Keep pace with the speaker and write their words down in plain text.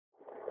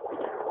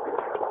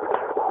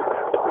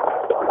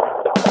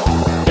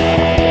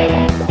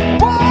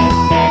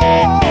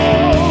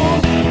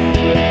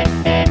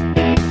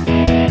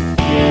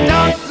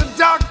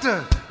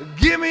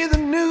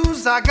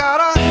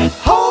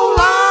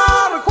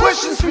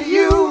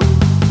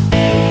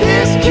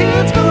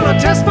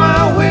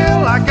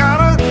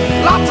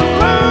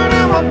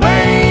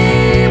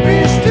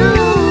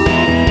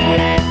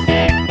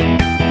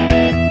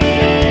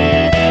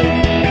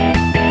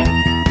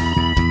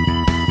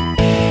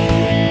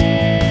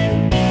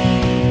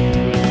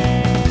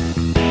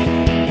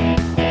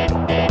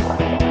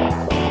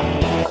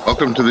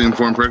Welcome to the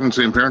Informed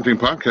Pregnancy and Parenting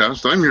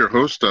Podcast. I'm your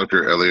host,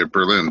 Dr. Elliot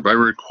Berlin. By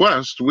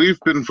request, we've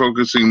been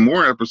focusing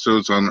more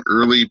episodes on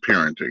early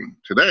parenting.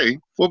 Today,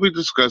 we'll be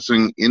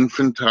discussing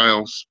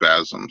infantile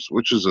spasms,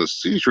 which is a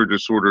seizure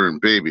disorder in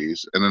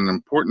babies and an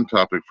important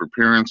topic for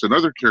parents and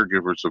other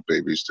caregivers of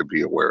babies to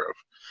be aware of.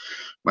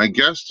 My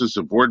guest is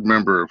a board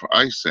member of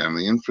ISAN,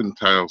 the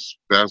Infantile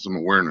Spasm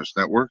Awareness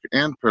Network,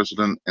 and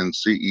president and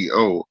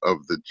CEO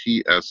of the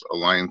TS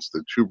Alliance,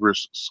 the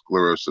Tuberous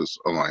Sclerosis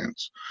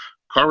Alliance.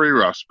 Kari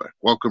Rosbeck,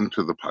 welcome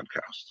to the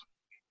podcast.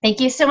 Thank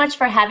you so much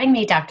for having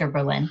me, Dr.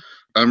 Berlin.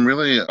 I'm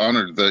really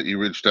honored that you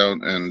reached out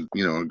and,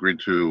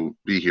 agreed to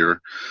be here.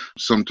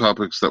 Some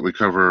topics that we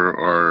cover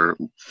are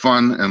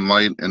fun and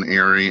light and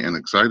airy and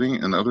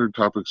exciting, and other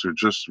topics are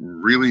just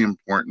really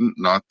important,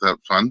 not that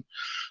fun.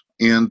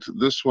 And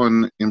this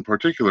one in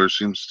particular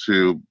seems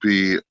to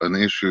be an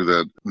issue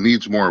that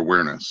needs more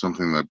awareness,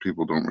 something that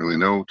people don't really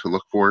know to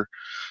look for.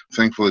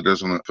 Thankfully, it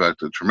doesn't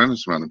affect a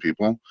tremendous amount of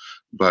people,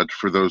 but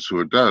for those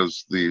who it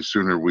does, the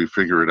sooner we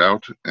figure it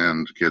out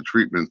and get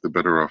treatment, the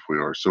better off we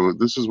are. So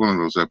this is one of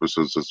those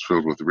episodes that's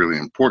filled with really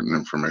important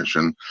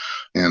information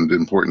and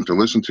important to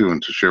listen to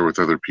and to share with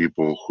other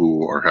people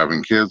who are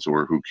having kids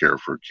or who care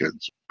for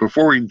kids.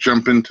 Before we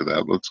jump into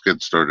that, let's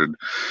get started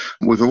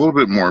with a little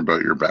bit more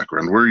about your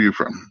background. Where are you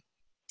from?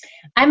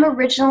 I'm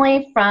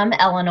originally from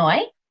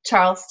Illinois,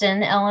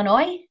 Charleston,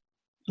 Illinois.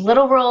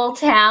 Little rural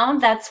town.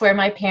 That's where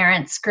my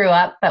parents grew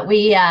up, but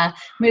we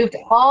moved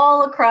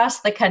all across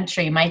the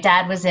country. My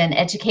dad was in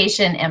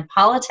education and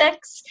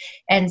politics,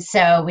 and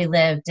so we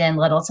lived in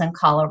Littleton,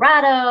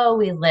 Colorado,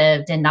 we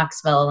lived in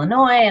Knoxville,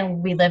 Illinois,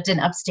 and we lived in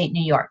upstate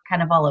New York,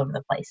 kind of all over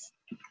the place.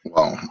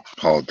 Well,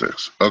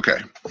 politics. Okay.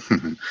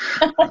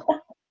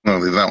 I'll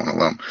leave that one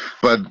alone.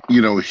 But,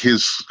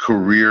 his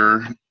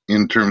career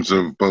in terms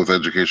of both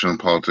education and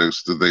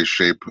politics, did they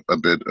shape a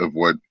bit of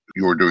what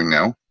you're doing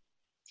now?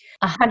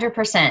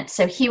 100%.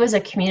 So he was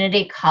a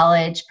community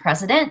college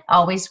president,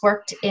 always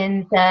worked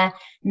in the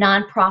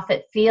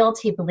nonprofit field.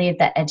 He believed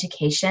that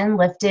education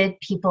lifted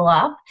people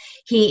up.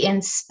 He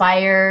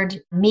inspired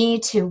me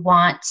to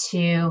want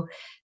to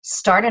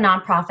start a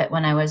nonprofit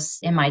when I was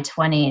in my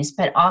 20s,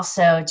 but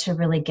also to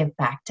really give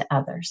back to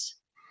others.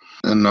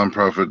 And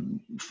nonprofit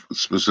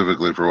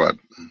specifically for what?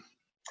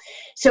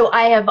 So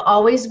I have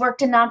always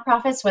worked in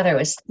nonprofits, whether it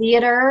was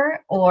theater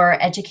or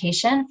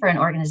education for an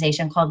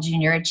organization called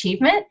Junior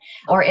Achievement,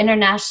 or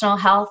international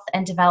health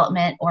and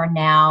development, or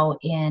now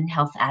in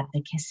health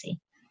advocacy.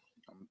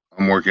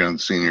 I'm working on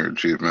Senior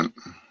Achievement.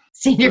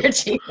 Senior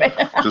Achievement.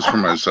 Just for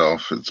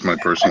myself. It's my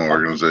personal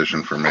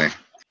organization for me.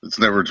 It's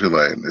never too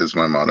late is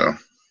my motto.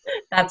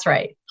 That's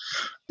right.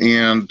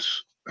 And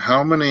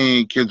how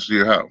many kids do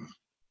you have?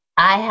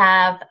 I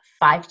have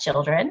 5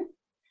 children.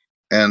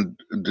 And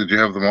did you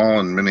have them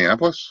all in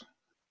Minneapolis?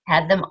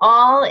 Had them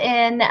all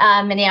in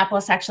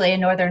Minneapolis, actually a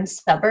northern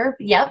suburb.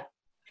 Yep.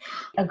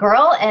 A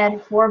girl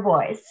and 4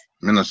 boys.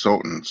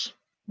 Minnesotans.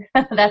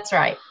 That's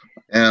right.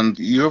 And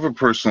you have a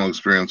personal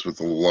experience with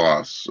the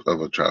loss of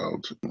a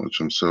child,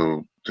 which I'm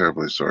so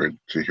terribly sorry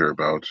to hear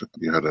about.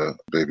 You had a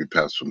baby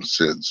pass from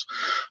SIDS.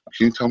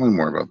 Can you tell me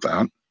more about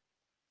that?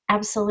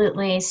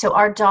 Absolutely. So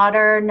our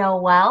daughter,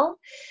 Noelle,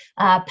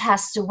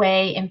 passed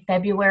away in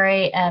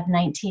February of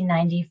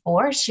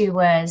 1994. She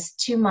was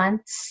 2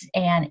 months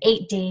and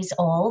 8 days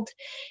old.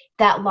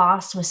 That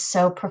loss was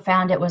so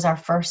profound. It was our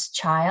first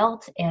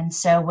child. And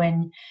so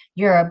when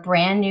you're a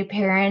brand new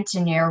parent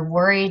and you're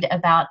worried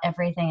about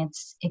everything,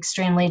 it's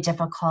extremely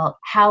difficult.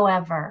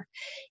 However,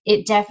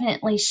 it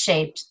definitely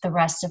shaped the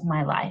rest of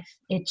my life.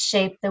 It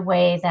shaped the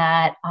way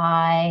that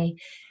I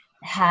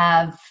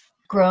have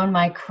grown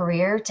my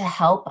career to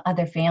help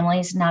other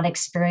families not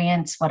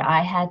experience what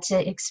I had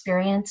to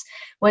experience,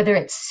 whether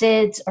it's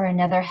SIDS or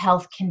another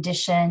health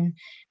condition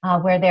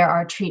where there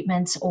are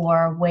treatments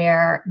or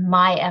where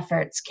my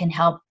efforts can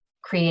help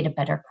create a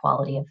better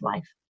quality of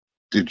life.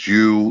 Did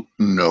you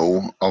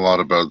know a lot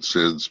about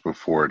SIDS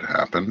before it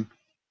happened?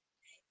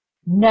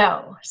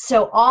 No.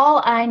 So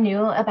all I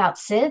knew about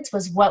SIDS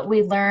was what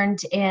we learned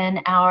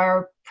in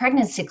our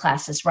pregnancy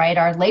classes, right?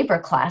 Our labor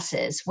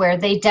classes, where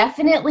they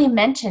definitely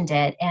mentioned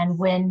it. And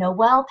when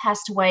Noelle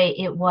passed away,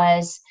 it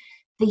was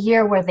the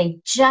year where they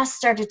just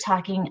started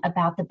talking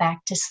about the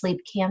Back to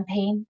Sleep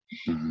campaign.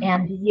 Mm-hmm.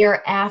 And the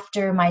year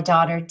after my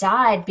daughter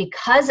died,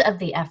 because of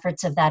the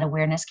efforts of that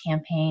awareness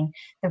campaign,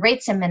 the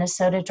rates in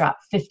Minnesota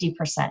dropped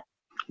 50%.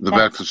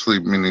 Back to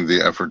Sleep meaning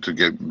the effort to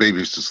get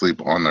babies to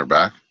sleep on their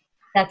back?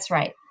 That's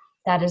right.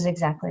 That is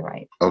exactly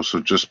right. Oh,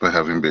 so just by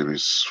having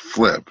babies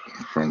flip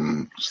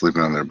from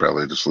sleeping on their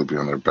belly to sleeping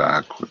on their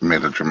back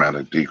made a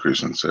dramatic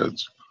decrease in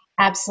SIDS.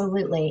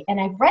 Absolutely.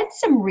 And I've read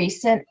some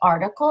recent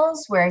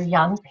articles where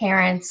young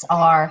parents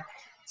are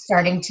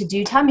starting to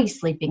do tummy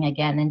sleeping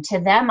again. And to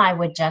them, I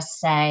would just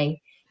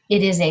say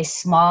it is a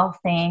small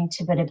thing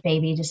to put a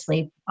baby to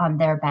sleep on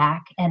their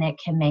back, and it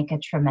can make a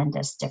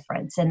tremendous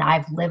difference. And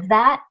I've lived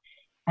that.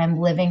 I'm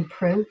living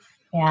proof.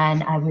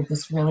 And I would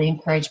just really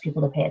encourage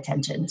people to pay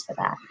attention to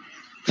that.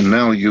 And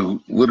now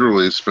you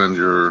literally spend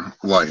your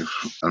life.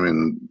 I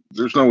mean,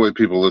 there's no way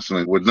people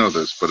listening would know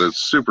this, but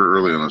it's super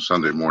early on a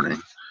Sunday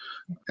morning.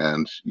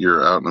 And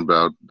you're out and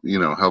about,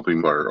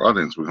 helping our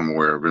audience become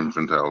aware of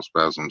infantile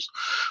spasms.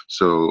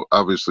 So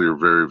obviously you're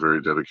very,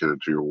 very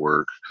dedicated to your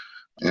work,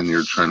 and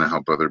you're trying to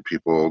help other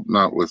people,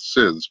 not with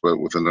SIDS, but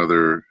with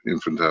another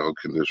infantile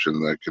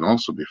condition that can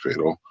also be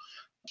fatal.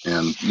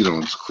 And,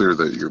 it's clear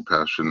that your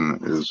passion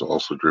is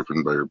also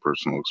driven by your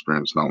personal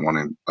experience, not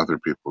wanting other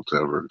people to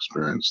ever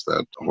experience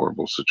that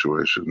horrible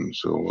situation.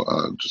 So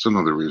just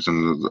another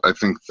reason. I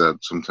think that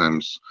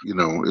sometimes,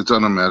 it's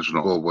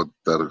unimaginable what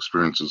that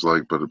experience is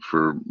like, but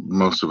for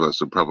most of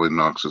us, it probably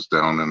knocks us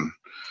down and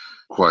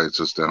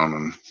quiets us down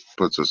and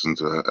puts us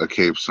into a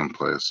cave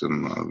someplace.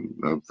 And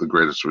the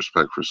greatest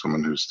respect for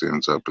someone who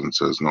stands up and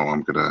says, no,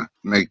 I'm going to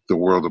make the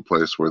world a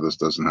place where this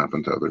doesn't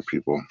happen to other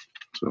people.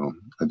 So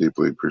I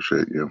deeply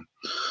appreciate you.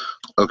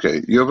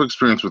 Okay, you have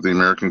experience with the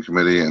American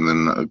Committee and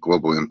then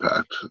Global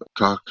Impact.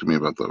 Talk to me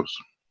about those.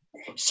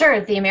 Sure.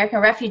 The American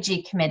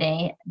Refugee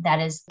Committee, that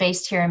is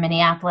based here in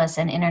Minneapolis,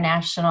 and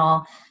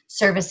international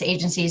service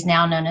agencies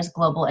now known as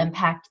Global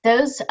Impact.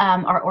 Those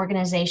are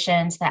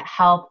organizations that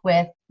help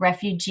with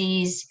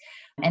refugees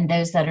and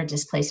those that are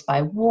displaced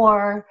by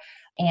war.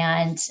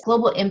 And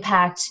Global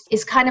Impact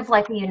is kind of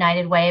like a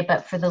United Way,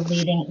 but for the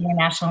leading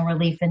international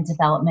relief and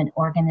development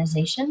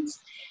organizations.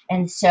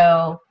 And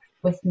so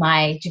with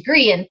my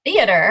degree in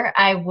theater,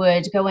 I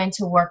would go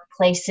into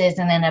workplaces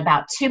and in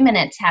about 2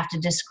 minutes have to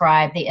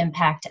describe the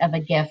impact of a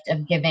gift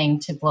of giving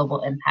to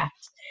global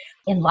impact.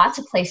 In lots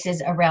of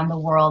places around the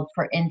world,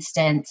 for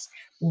instance,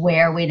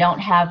 where we don't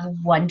have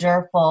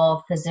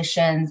wonderful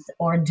physicians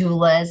or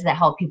doulas that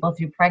help people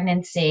through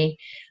pregnancy.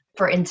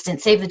 For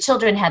instance, Save the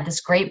Children had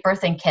this great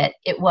birthing kit.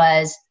 It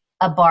was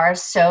a bar of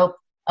soap,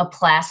 a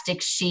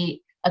plastic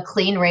sheet, a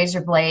clean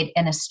razor blade,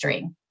 and a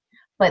string.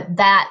 But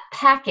that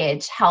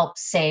package helped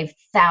save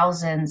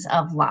thousands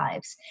of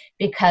lives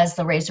because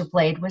the razor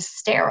blade was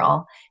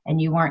sterile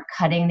and you weren't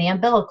cutting the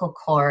umbilical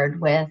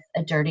cord with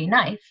a dirty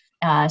knife.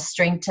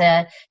 String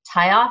to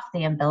tie off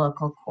the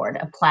umbilical cord,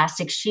 a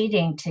plastic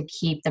sheeting to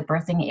keep the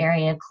birthing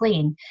area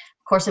clean,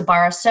 of course, a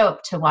bar of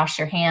soap to wash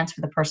your hands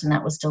for the person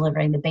that was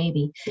delivering the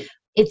baby.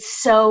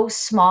 It's so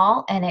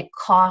small and it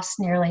costs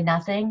nearly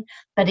nothing.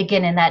 But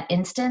again, in that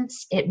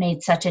instance, it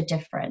made such a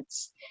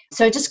difference.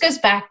 So it just goes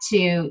back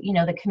to,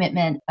 the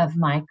commitment of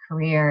my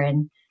career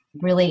and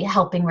really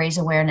helping raise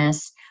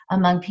awareness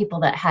among people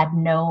that had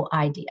no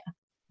idea.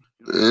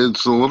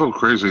 It's a little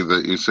crazy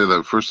that you say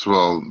that. First of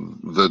all,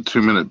 the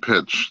 2-minute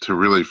pitch to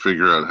really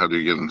figure out how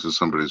to get into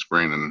somebody's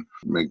brain and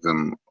make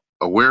them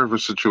aware of a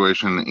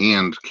situation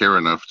and care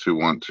enough to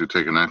want to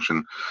take an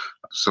action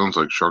sounds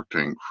like Shark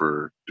Tank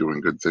for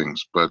doing good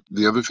things. But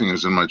the other thing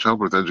is, in my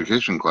childbirth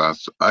education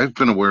class, I've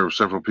been aware of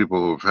several people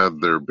who have had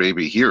their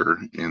baby here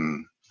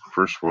in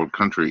first world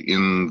country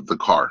in the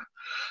car.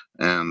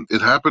 And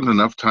it happened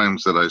enough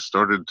times that I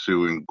started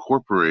to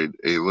incorporate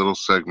a little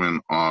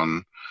segment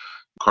on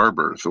car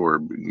birth or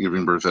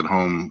giving birth at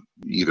home,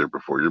 either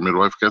before your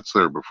midwife gets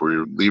there, before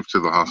you leave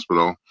to the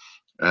hospital.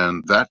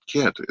 And that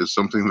kit is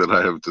something that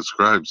I have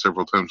described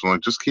several times. I'm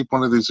like, just keep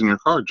one of these in your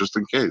car just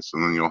in case,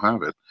 and then you'll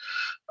have it.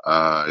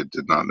 I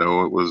did not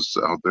know it was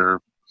out there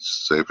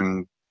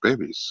saving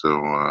babies.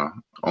 So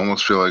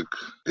almost feel like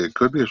it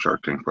could be a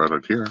Shark Tank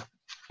product here.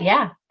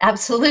 Yeah,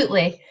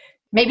 absolutely.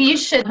 Maybe you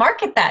should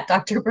market that,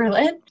 Dr.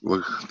 Berlin.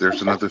 Look,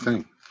 there's another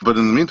thing. But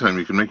in the meantime,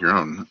 you can make your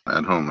own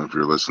at home if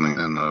you're listening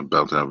and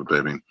about to have a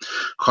baby.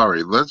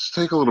 Kari, let's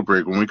take a little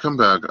break. When we come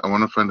back, I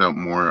want to find out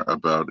more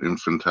about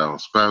infantile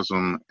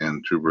spasm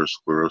and tuberous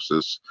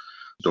sclerosis.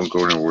 Don't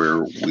go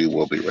anywhere. We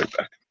will be right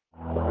back.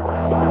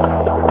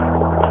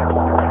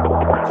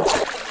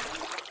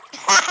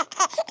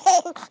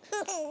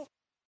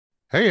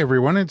 Hey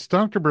everyone, it's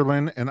Dr.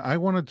 Berlin, and I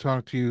want to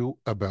talk to you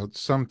about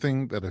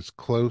something that is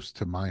close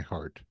to my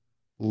heart.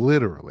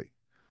 Literally.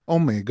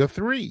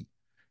 Omega-3.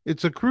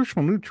 It's a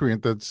crucial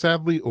nutrient that's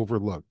sadly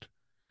overlooked.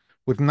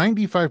 With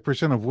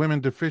 95% of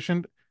women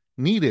deficient,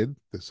 Needed,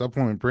 the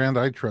supplement brand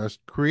I trust,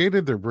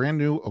 created their brand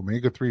new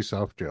Omega-3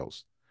 soft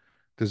gels.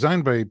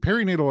 Designed by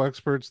perinatal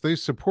experts, they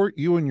support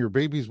you and your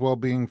baby's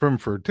well-being from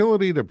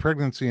fertility to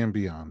pregnancy and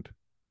beyond.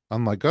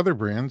 Unlike other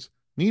brands,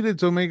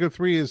 Needed's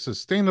Omega-3 is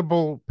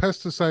sustainable,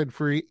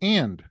 pesticide-free,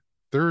 and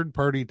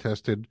third-party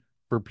tested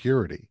for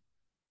purity.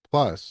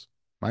 Plus,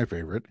 my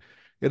favorite,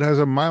 it has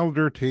a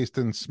milder taste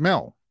and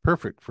smell,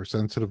 perfect for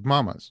sensitive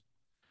mamas.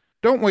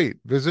 Don't wait.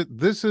 Visit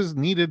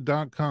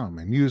thisisneeded.com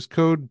and use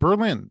code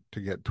BERLIN to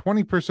get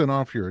 20%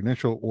 off your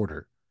initial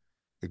order.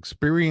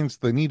 Experience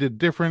the needed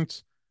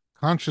difference,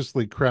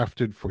 consciously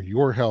crafted for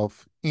your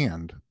health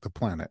and the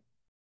planet.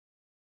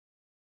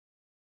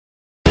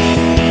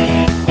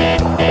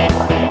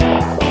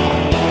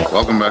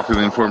 Welcome back to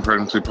the Informed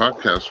Pregnancy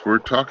Podcast. We're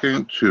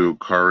talking to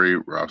Kari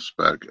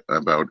Rosbeck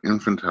about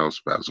infantile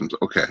spasms.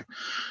 Okay,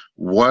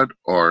 what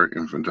are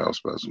infantile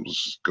spasms?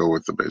 Let's go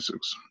with the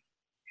basics.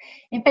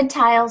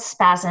 Infantile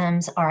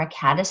spasms are a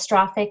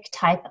catastrophic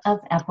type of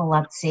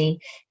epilepsy.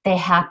 They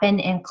happen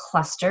in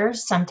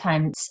clusters,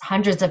 sometimes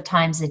hundreds of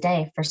times a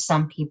day for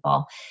some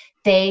people.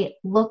 They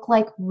look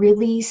like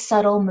really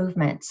subtle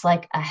movements,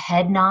 like a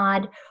head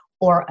nod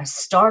or a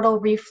startle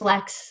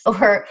reflex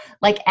or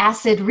like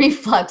acid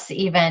reflux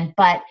even.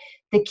 But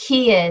the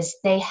key is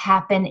they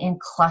happen in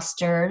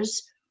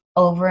clusters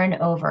over and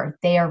over.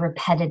 They are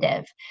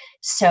repetitive.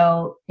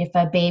 So if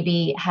a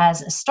baby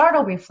has a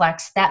startle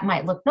reflex, that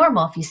might look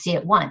normal if you see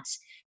it once.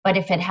 But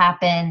if it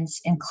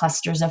happens in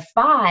clusters of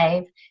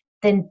 5,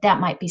 then that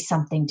might be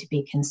something to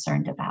be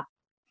concerned about.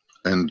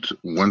 And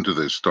when do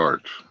they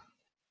start?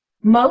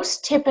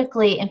 Most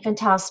typically,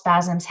 infantile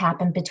spasms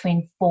happen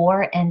between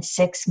 4 and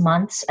 6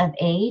 months of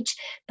age,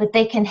 but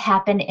they can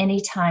happen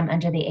anytime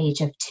under the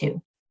age of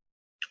 2.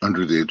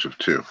 Under the age of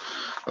 2.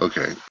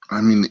 Okay.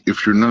 I mean,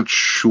 if you're not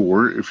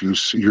sure if you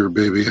see your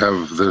baby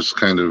have this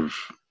kind of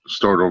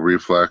startle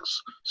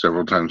reflex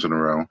several times in a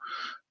row,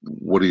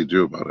 what do you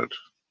do about it?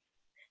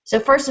 So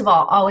first of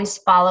all, always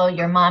follow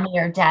your mommy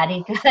or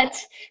daddy gut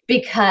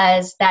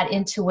because that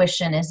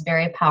intuition is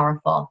very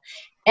powerful.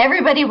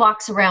 Everybody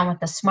walks around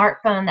with a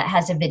smartphone that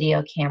has a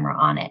video camera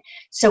on it.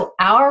 So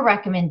our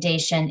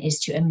recommendation is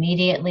to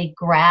immediately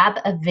grab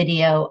a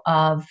video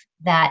of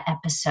that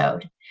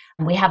episode.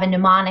 We have a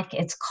mnemonic,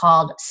 it's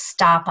called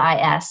STOP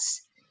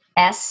IS.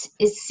 S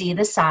is see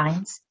the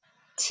signs,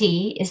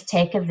 T is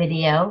take a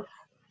video,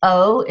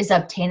 O is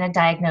obtain a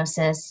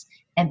diagnosis,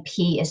 and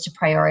P is to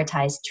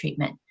prioritize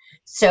treatment.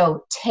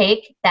 So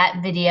take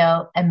that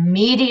video,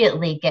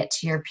 immediately get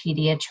to your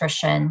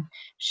pediatrician,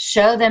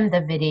 show them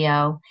the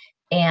video,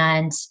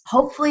 and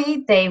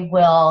hopefully they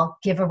will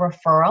give a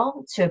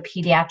referral to a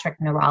pediatric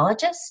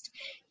neurologist.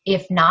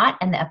 If not,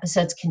 and the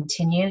episodes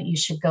continue, you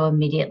should go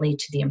immediately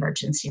to the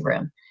emergency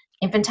room.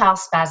 Infantile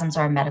spasms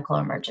are a medical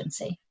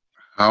emergency.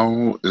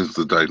 How is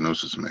the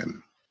diagnosis made?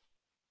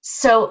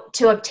 So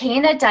to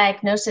obtain a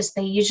diagnosis,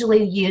 they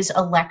usually use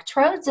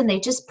electrodes and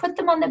they just put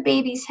them on the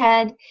baby's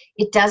head.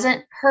 It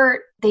doesn't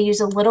hurt. They use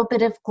a little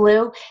bit of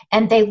glue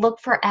and they look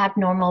for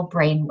abnormal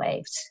brain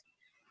waves.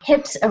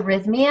 Hips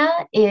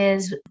arrhythmia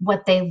is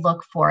what they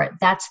look for.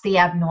 That's the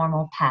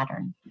abnormal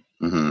pattern.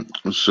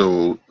 Mm-hmm.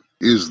 So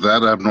is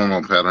that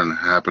abnormal pattern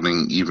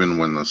happening even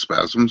when the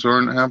spasms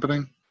aren't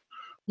happening?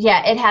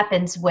 Yeah, it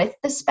happens with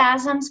the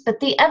spasms. But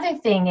the other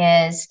thing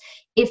is,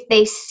 if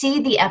they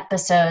see the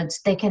episodes,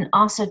 they can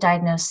also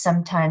diagnose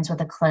sometimes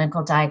with a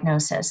clinical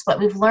diagnosis. What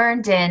we've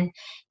learned in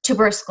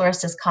tuberous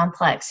sclerosis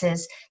complex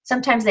is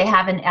sometimes they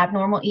have an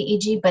abnormal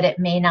EEG, but it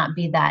may not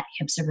be that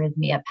hips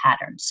arrhythmia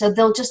pattern. So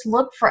they'll just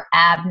look for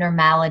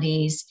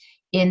abnormalities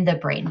in the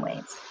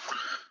brainwaves.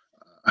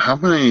 How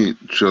many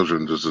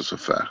children does this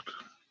affect?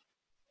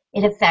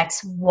 It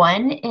affects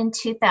 1 in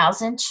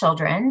 2,000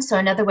 children. So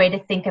another way to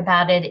think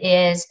about it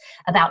is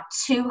about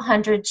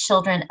 200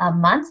 children a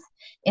month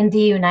in the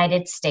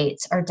United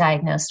States are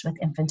diagnosed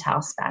with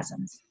infantile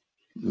spasms.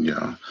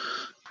 Yeah.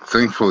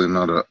 Thankfully,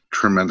 not a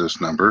tremendous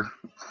number.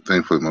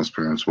 Thankfully, most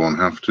parents won't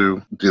have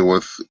to deal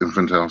with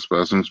infantile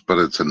spasms, but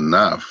it's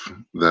enough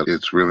that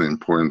it's really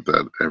important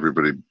that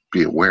everybody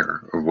be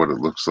aware of what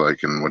it looks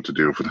like and what to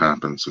do if it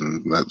happens.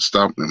 And that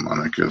STOP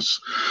mnemonic is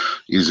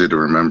easy to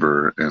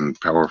remember and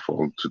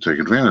powerful to take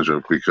advantage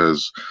of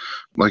because,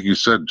 like you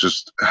said,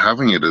 just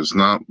having it is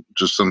not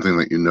just something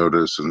that you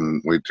notice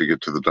and wait to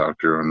get to the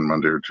doctor on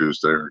Monday or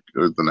Tuesday or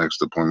the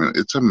next appointment.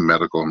 It's a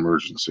medical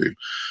emergency.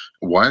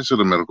 Why is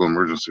it a medical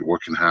emergency?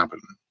 What can happen?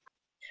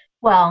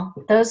 Well,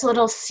 those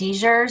little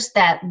seizures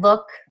that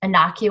look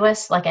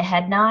innocuous, like a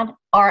head nod,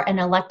 are an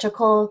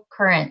electrical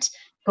current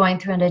going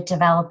through the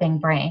developing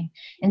brain.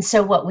 And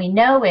so what we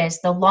know is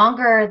the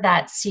longer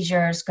that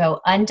seizures go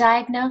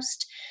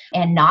undiagnosed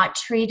and not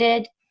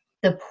treated,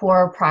 the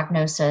poorer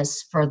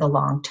prognosis for the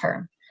long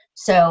term.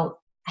 So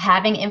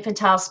having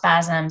infantile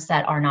spasms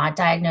that are not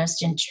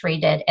diagnosed and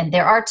treated, and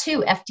there are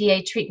 2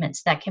 FDA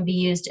treatments that can be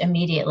used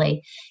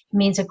immediately,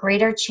 means a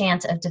greater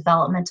chance of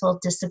developmental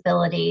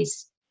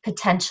disabilities,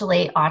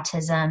 potentially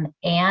autism,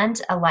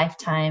 and a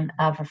lifetime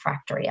of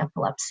refractory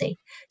epilepsy.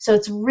 So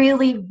it's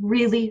really,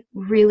 really,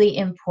 really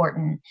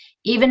important,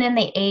 even in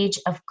the age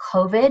of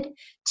COVID,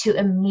 to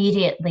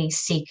immediately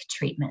seek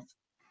treatment.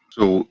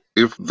 So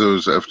if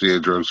those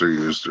FDA drugs are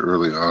used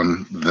early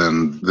on,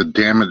 then the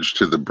damage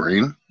to the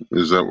brain,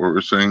 is that what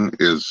we're saying,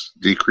 is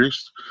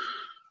decreased?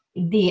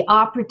 The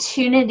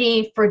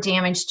opportunity for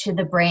damage to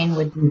the brain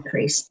would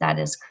decrease. That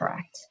is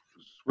correct.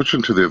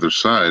 Switching to the other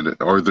side,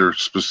 are there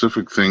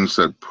specific things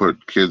that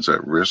put kids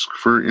at risk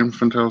for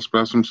infantile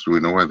spasms? Do we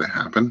know why they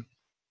happen?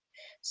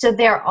 So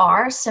there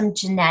are some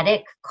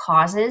genetic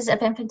causes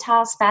of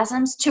infantile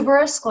spasms.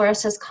 Tuberous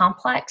sclerosis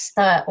complex,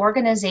 the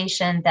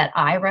organization that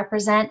I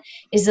represent,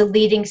 is a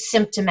leading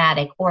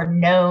symptomatic or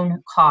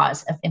known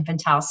cause of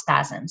infantile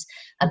spasms.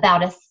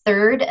 About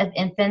 1/3 of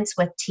infants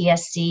with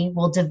TSC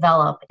will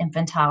develop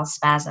infantile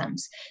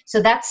spasms.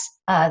 So that's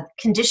a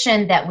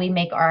condition that we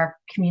make our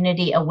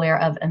community aware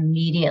of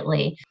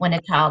immediately when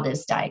a child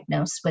is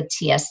diagnosed with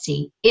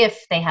TSC,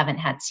 if they haven't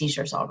had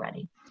seizures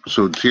already.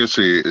 So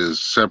TSC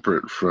is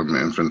separate from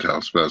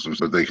infantile spasms,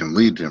 but they can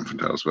lead to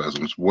infantile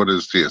spasms. What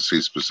is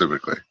TSC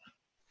specifically?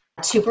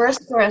 Tuberous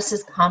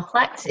sclerosis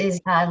complex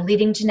is a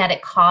leading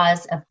genetic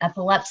cause of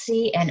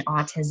epilepsy and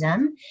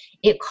autism.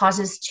 It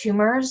causes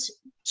tumors,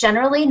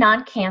 generally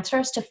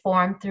non-cancerous, to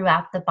form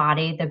throughout the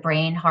body, the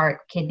brain,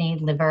 heart, kidney,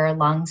 liver,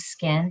 lungs,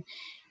 skin.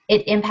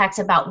 It impacts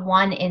about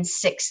 1 in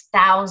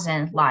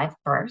 6,000 live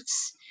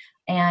births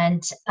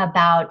and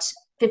about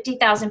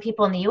 50,000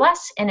 people in the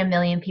US and 1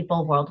 million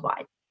people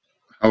worldwide.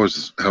 How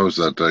is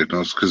that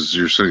diagnosed? Because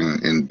you're saying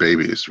in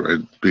babies, right?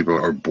 People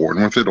are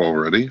born with it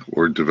already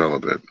or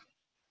develop it?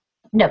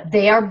 No,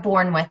 they are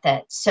born with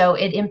it. So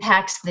it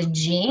impacts the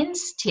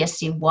genes,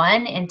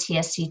 TSC1 and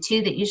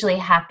TSC2, that usually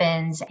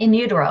happens in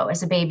utero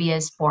as a baby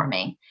is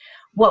forming.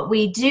 What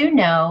we do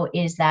know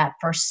is that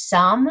for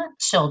some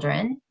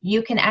children,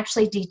 you can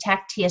actually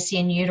detect TSC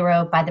in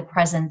utero by the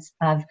presence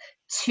of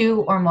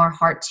 2 or more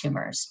heart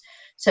tumors.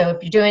 So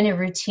if you're doing a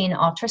routine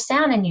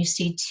ultrasound and you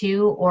see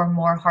 2 or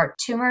more heart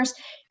tumors,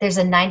 there's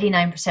a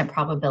 99%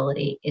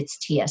 probability it's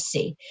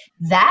TSC.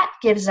 That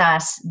gives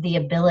us the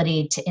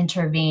ability to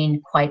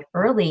intervene quite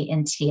early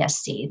in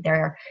TSC.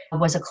 There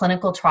was a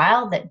clinical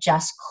trial that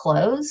just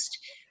closed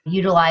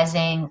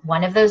utilizing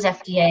one of those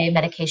FDA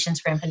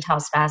medications for infantile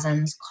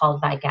spasms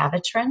called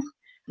vigabatrin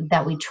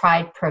that we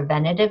tried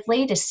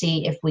preventatively to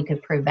see if we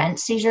could prevent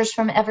seizures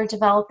from ever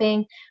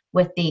developing,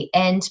 with the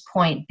end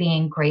point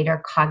being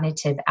greater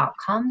cognitive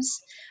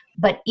outcomes.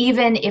 But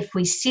even if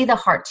we see the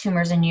heart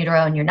tumors in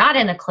utero and you're not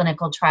in a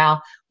clinical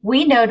trial,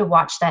 we know to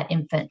watch that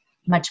infant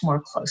much more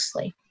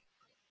closely.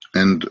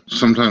 And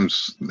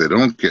sometimes they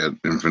don't get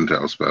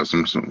infantile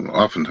spasms.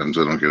 Oftentimes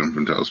they don't get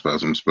infantile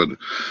spasms, but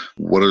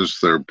what is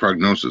their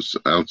prognosis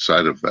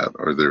outside of that?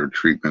 Are there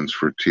treatments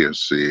for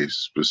TSC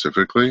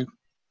specifically?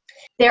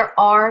 There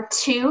are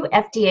 2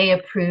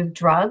 FDA-approved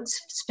drugs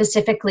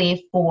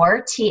specifically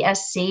for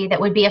TSC that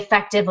would be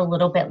effective a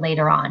little bit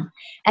later on.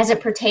 As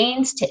it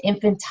pertains to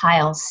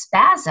infantile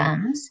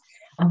spasms,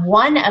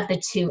 one of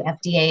the 2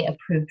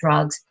 FDA-approved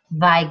drugs,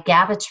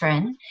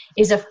 vigabatrin,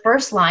 is a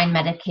first-line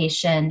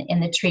medication in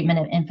the treatment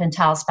of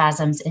infantile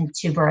spasms in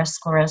tuberous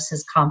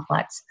sclerosis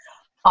complex,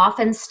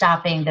 often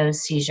stopping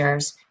those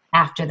seizures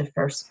after the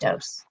first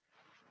dose.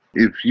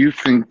 If you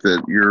think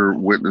that you're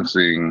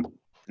witnessing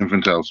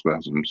infantile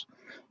spasms,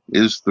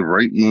 is the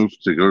right move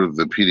to go to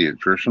the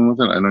pediatrician with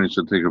it? I know you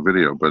said take a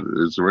video, but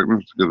is the right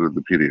move to go to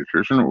the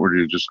pediatrician, or do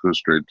you just go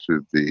straight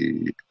to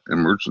the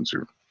emergency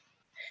room?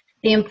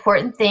 The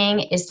important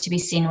thing is to be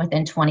seen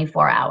within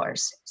 24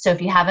 hours. So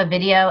if you have a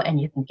video and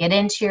you can get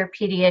into your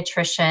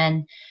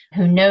pediatrician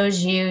who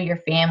knows you, your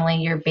family,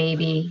 your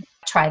baby,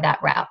 try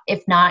that route.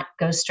 If not,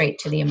 go straight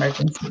to the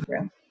emergency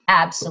room.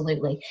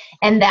 Absolutely.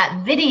 And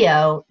that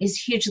video is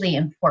hugely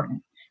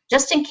important.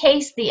 Just in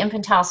case the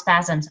infantile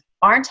spasms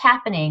aren't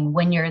happening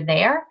when you're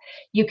there,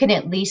 you can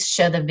at least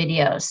show the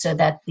video so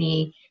that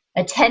the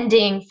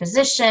attending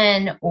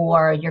physician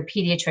or your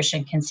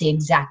pediatrician can see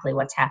exactly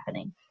what's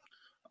happening.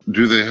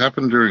 Do they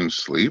happen during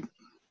sleep?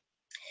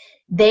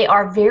 They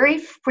are very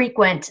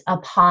frequent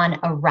upon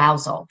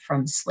arousal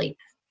from sleep.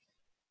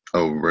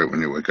 Oh, right when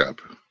you wake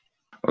up.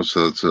 Oh,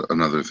 so that's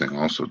another thing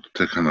also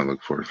to kind of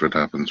look for if it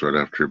happens right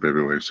after your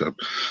baby wakes up,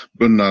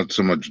 but not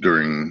so much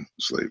during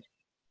sleep.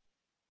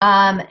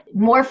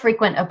 More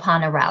frequent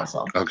upon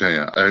arousal. Okay,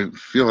 yeah. I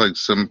feel like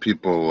some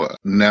people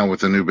now with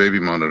the new baby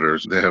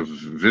monitors, they have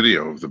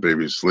video of the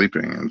baby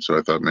sleeping. And so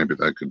I thought maybe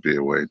that could be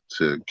a way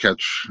to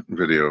catch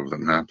video of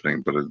them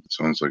happening, but it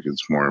sounds like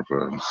it's more of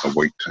a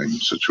wait time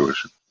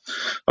situation.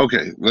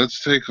 Okay,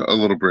 let's take a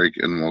little break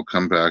and we'll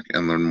come back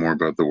and learn more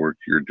about the work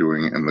you're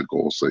doing and the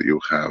goals that you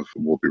have.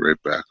 We'll be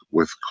right back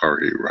with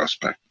Kari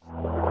Rosbeck.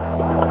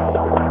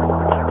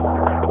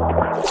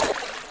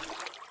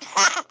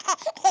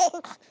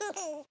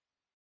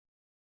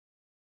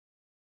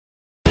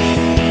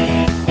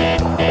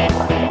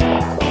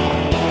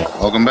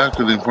 Welcome back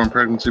to the Informed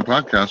Pregnancy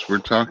Podcast. We're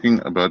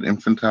talking about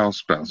infantile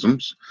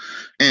spasms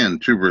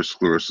and tuberous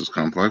sclerosis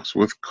complex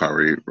with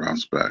Kari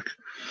Rosbeck.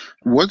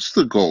 What's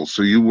the goal?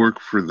 So you work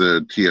for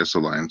the TS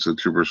Alliance, the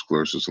Tuberous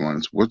Sclerosis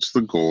Alliance. What's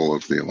the goal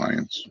of the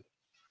Alliance?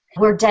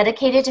 We're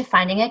dedicated to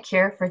finding a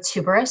cure for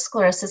tuberous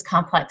sclerosis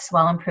complex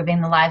while improving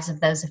the lives of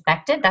those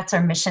affected. That's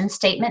our mission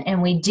statement, and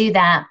we do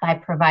that by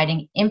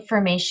providing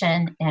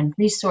information and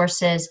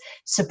resources,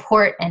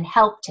 support, and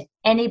help to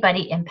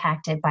anybody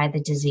impacted by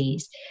the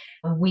disease.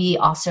 We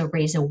also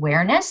raise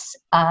awareness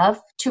of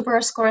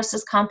tuberous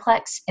sclerosis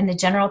complex in the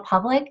general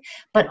public,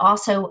 but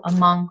also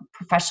among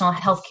professional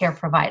healthcare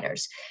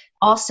providers.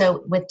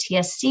 Also with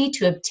TSC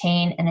to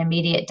obtain an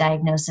immediate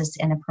diagnosis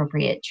and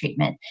appropriate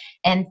treatment.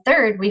 And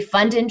third, we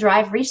fund and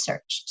drive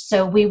research.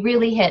 So we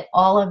really hit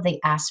all of the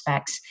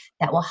aspects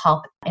that will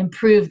help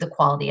improve the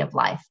quality of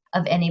life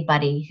of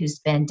anybody who's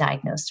been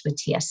diagnosed with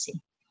TSC.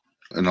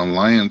 An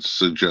alliance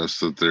suggests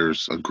that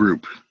there's a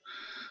group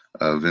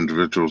of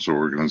individuals or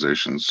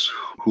organizations.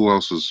 Who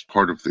else is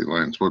part of the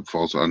alliance? What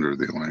falls under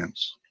the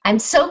alliance? I'm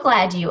so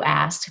glad you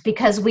asked,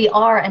 because we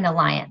are an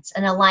alliance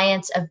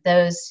of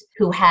those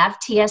who have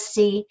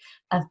TSC,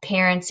 of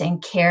parents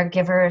and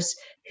caregivers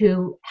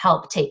who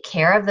help take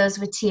care of those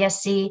with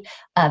TSC,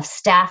 of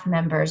staff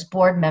members,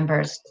 board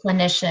members,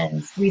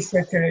 clinicians,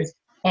 researchers,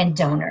 and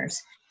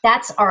donors.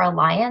 That's our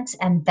alliance,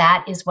 and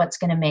that is what's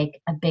going to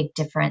make a big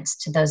difference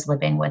to those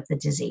living with the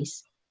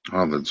disease.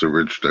 Oh, that's a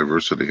rich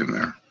diversity in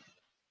there.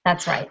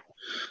 That's right.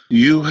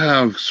 You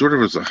have, sort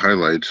of as a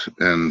highlight,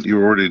 and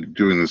you're already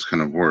doing this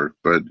kind of work,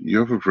 but you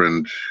have a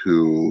friend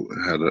who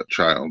had a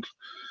child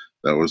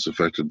that was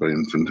affected by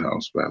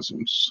infantile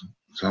spasms.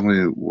 Tell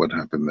me what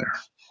happened there.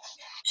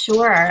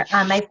 Sure.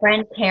 My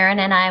friend Karen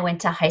and I went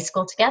to high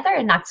school together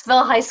in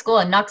Knoxville High School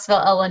in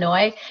Knoxville,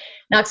 Illinois.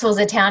 Knoxville is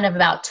a town of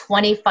about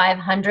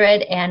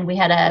 2,500, and we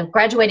had a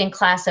graduating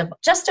class of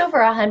just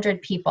over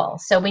 100 people.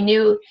 So we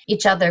knew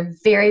each other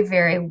very,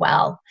 very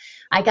well.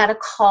 I got a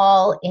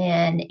call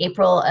in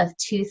April of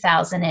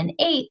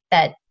 2008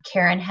 that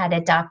Karen had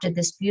adopted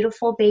this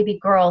beautiful baby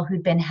girl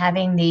who'd been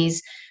having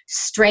these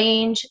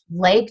strange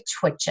leg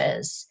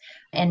twitches,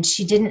 and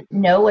she didn't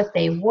know what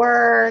they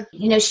were.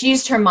 You know, she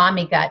used her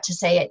mommy gut to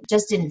say it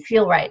just didn't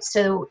feel right.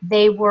 So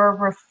they were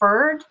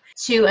referred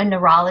to a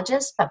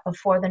neurologist, but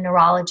before the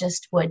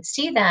neurologist would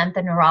see them,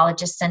 the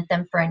neurologist sent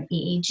them for an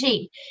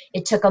EEG.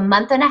 It took a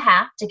month and a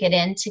half to get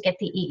in to get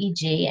the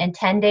EEG, and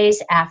 10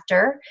 days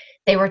after,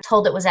 they were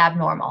told it was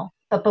abnormal.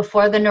 But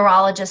before the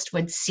neurologist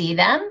would see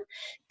them,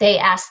 they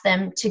asked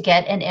them to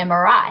get an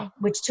MRI,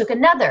 which took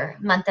another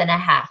month and a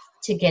half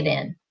to get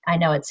in. I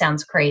know it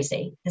sounds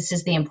crazy. This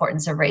is the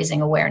importance of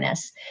raising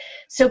awareness.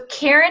 So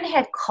Karen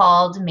had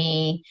called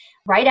me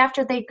right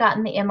after they'd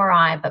gotten the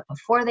MRI, but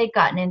before they'd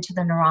gotten into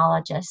the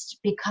neurologist,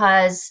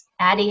 because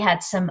Addie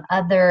had some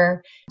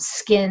other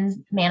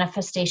skin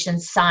manifestation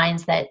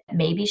signs that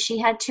maybe she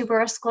had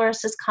tuberous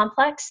sclerosis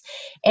complex.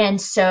 And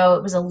so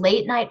it was a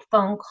late night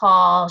phone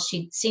call.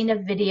 She'd seen a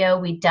video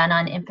we'd done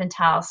on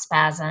infantile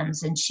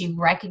spasms, and she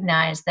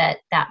recognized that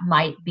that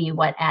might be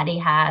what Addie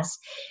has.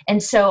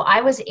 And so I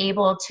was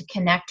able to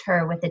connect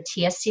her with a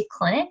TSC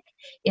clinic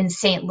in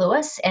St.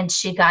 Louis, and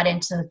she got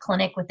into the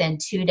clinic within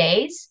 2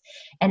 days.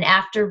 And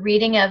after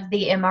reading of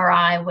the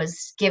MRI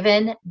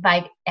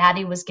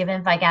Addie was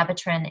given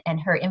vigabatrin,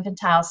 and her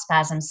infantile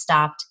spasms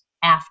stopped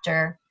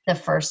after the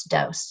first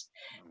dose.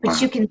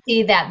 But you can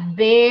see that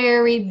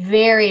very,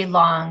 very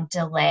long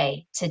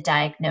delay to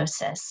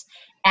diagnosis.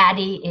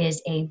 Addie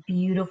is a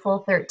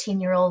beautiful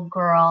 13-year-old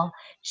girl.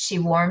 She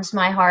warms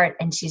my heart,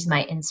 and she's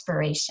my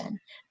inspiration.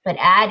 But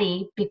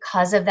Addie,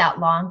 because of that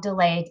long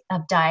delay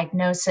of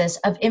diagnosis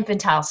of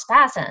infantile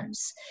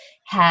spasms,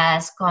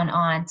 has gone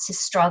on to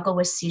struggle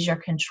with seizure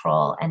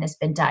control and has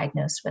been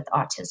diagnosed with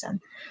autism.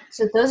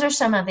 So those are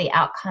some of the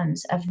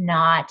outcomes of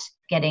not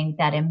getting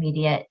that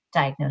immediate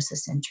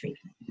diagnosis and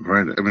treatment.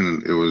 Right. I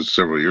mean, it was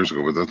several years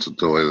ago, but that's a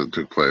delay that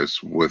took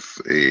place with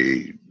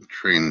a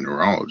trained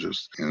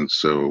neurologist. And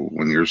so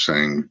when you're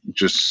saying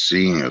just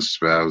seeing a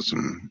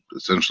spasm,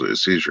 essentially a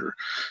seizure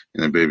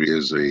in a baby,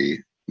 is a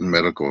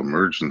medical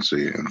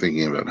emergency, and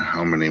thinking about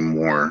how many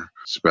more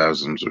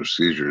spasms or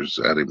seizures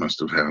Addie must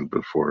have had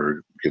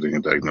before getting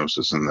a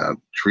diagnosis and that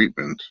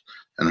treatment,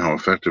 and how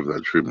effective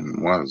that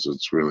treatment was,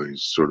 it's really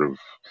sort of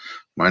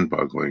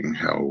mind-boggling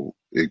how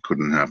it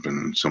couldn't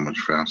happen so much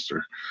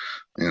faster.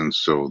 And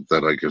so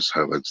that, I guess,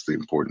 highlights the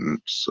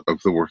importance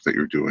of the work that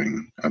you're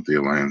doing at the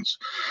Alliance.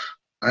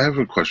 I have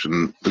a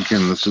question.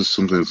 Again, this is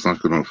something that's not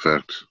going to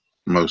affect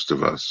most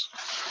of us,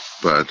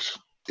 but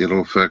it'll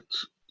affect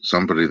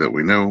somebody that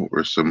we know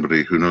or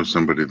somebody who knows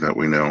somebody that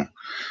we know.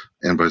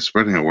 And by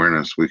spreading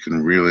awareness, we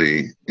can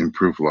really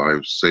improve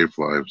lives, save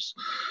lives.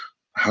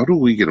 How do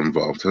we get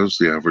involved? How does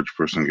the average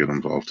person get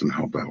involved and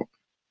help out?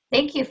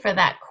 Thank you for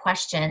that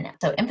question.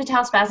 So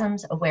Infantile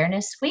Spasms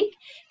Awareness Week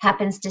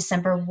happens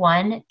December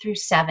 1 through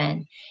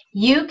 7.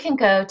 You can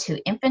go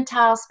to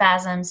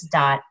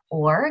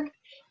infantilespasms.org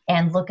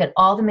and look at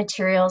all the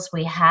materials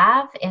we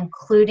have,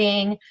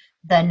 including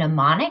the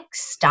mnemonic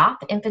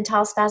Stop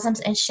Infantile Spasms,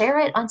 and share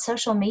it on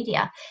social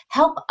media.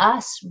 Help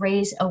us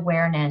raise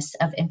awareness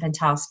of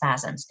infantile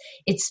spasms.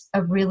 It's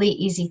a really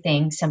easy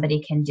thing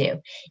somebody can do.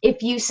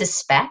 If you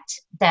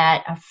suspect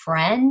that a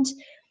friend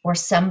or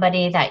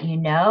somebody that you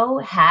know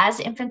has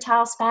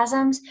infantile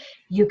spasms,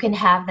 you can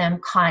have them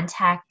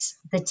contact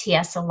the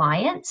TS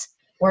Alliance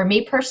or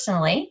me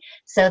personally.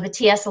 So the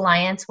TS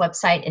Alliance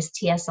website is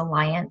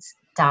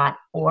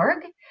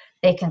tsalliance.org.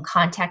 They can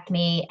contact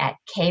me at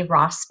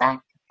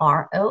krosbeck,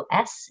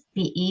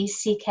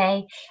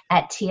 ROSBECK,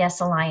 at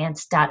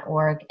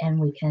tsalliance.org, and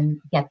we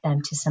can get them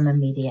to some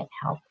immediate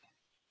help.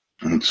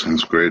 That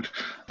sounds great.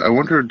 I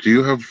wonder, do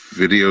you have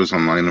videos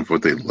online of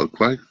what they look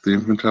like, the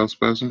infantile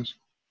spasms?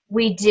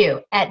 We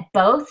do. At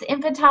both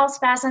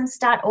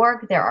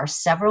infantilespasms.org, there are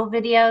several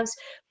videos.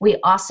 We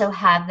also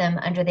have them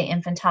under the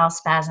Infantile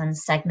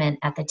Spasms segment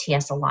at the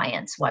TS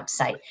Alliance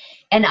website.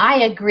 And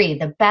I agree,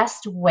 the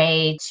best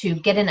way to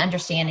get an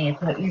understanding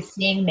of what you're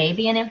seeing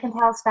maybe an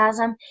infantile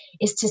spasm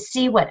is to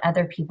see what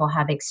other people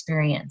have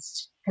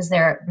experienced, because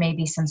there may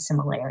be some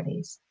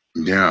similarities.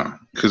 Yeah,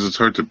 because it's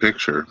hard to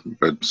picture,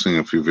 but seeing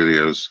a few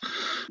videos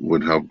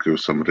would help give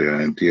somebody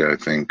an idea, I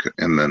think,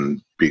 and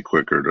then be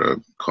quicker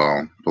to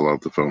pull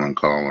out the phone and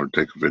call or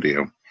take a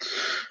video.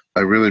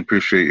 I really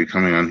appreciate you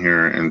coming on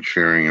here and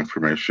sharing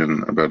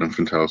information about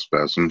infantile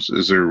spasms.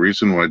 Is there a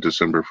reason why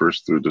December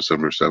 1st through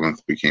December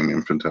 7th became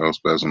Infantile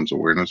Spasms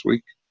Awareness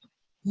Week?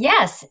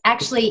 Yes,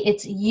 actually,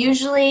 it's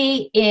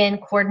usually in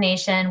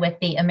coordination with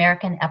the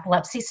American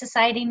Epilepsy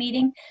Society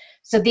meeting.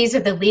 So these are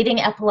the leading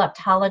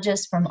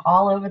epileptologists from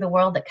all over the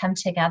world that come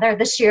together.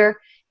 This year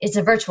is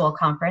a virtual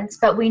conference,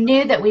 but we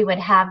knew that we would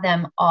have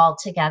them all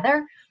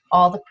together,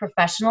 all the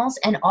professionals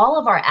and all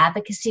of our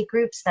advocacy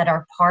groups that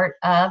are part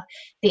of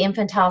the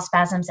Infantile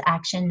Spasms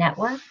Action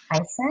Network,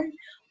 ISIN,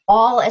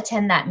 all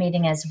attend that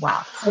meeting as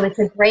well. So it's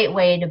a great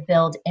way to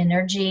build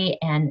energy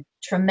and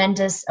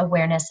tremendous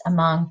awareness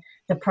among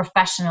the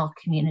professional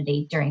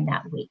community during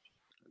that week.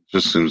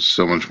 Just seems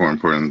so much more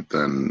important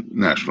than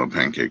National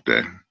Pancake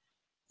Day.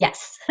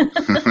 Yes.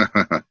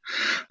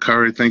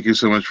 Kari, thank you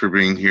so much for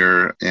being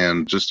here.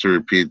 And just to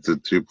repeat, the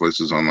two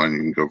places online you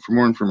can go for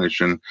more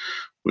information,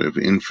 we have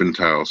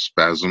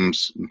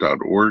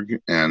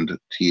infantilespasms.org and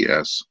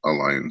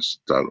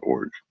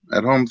tsalliance.org.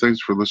 At home,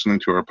 thanks for listening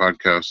to our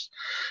podcast.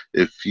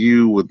 If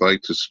you would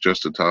like to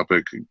suggest a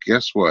topic,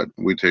 guess what?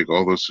 We take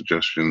all those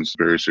suggestions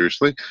very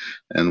seriously,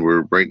 and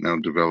we're right now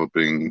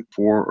developing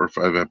 4 or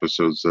 5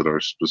 episodes that are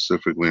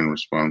specifically in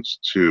response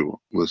to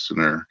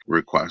listener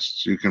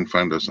requests. You can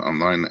find us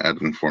online at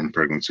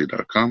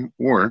informedpregnancy.com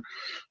or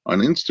on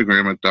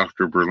Instagram at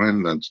Dr.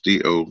 Berlin. That's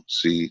DoctorBerlin.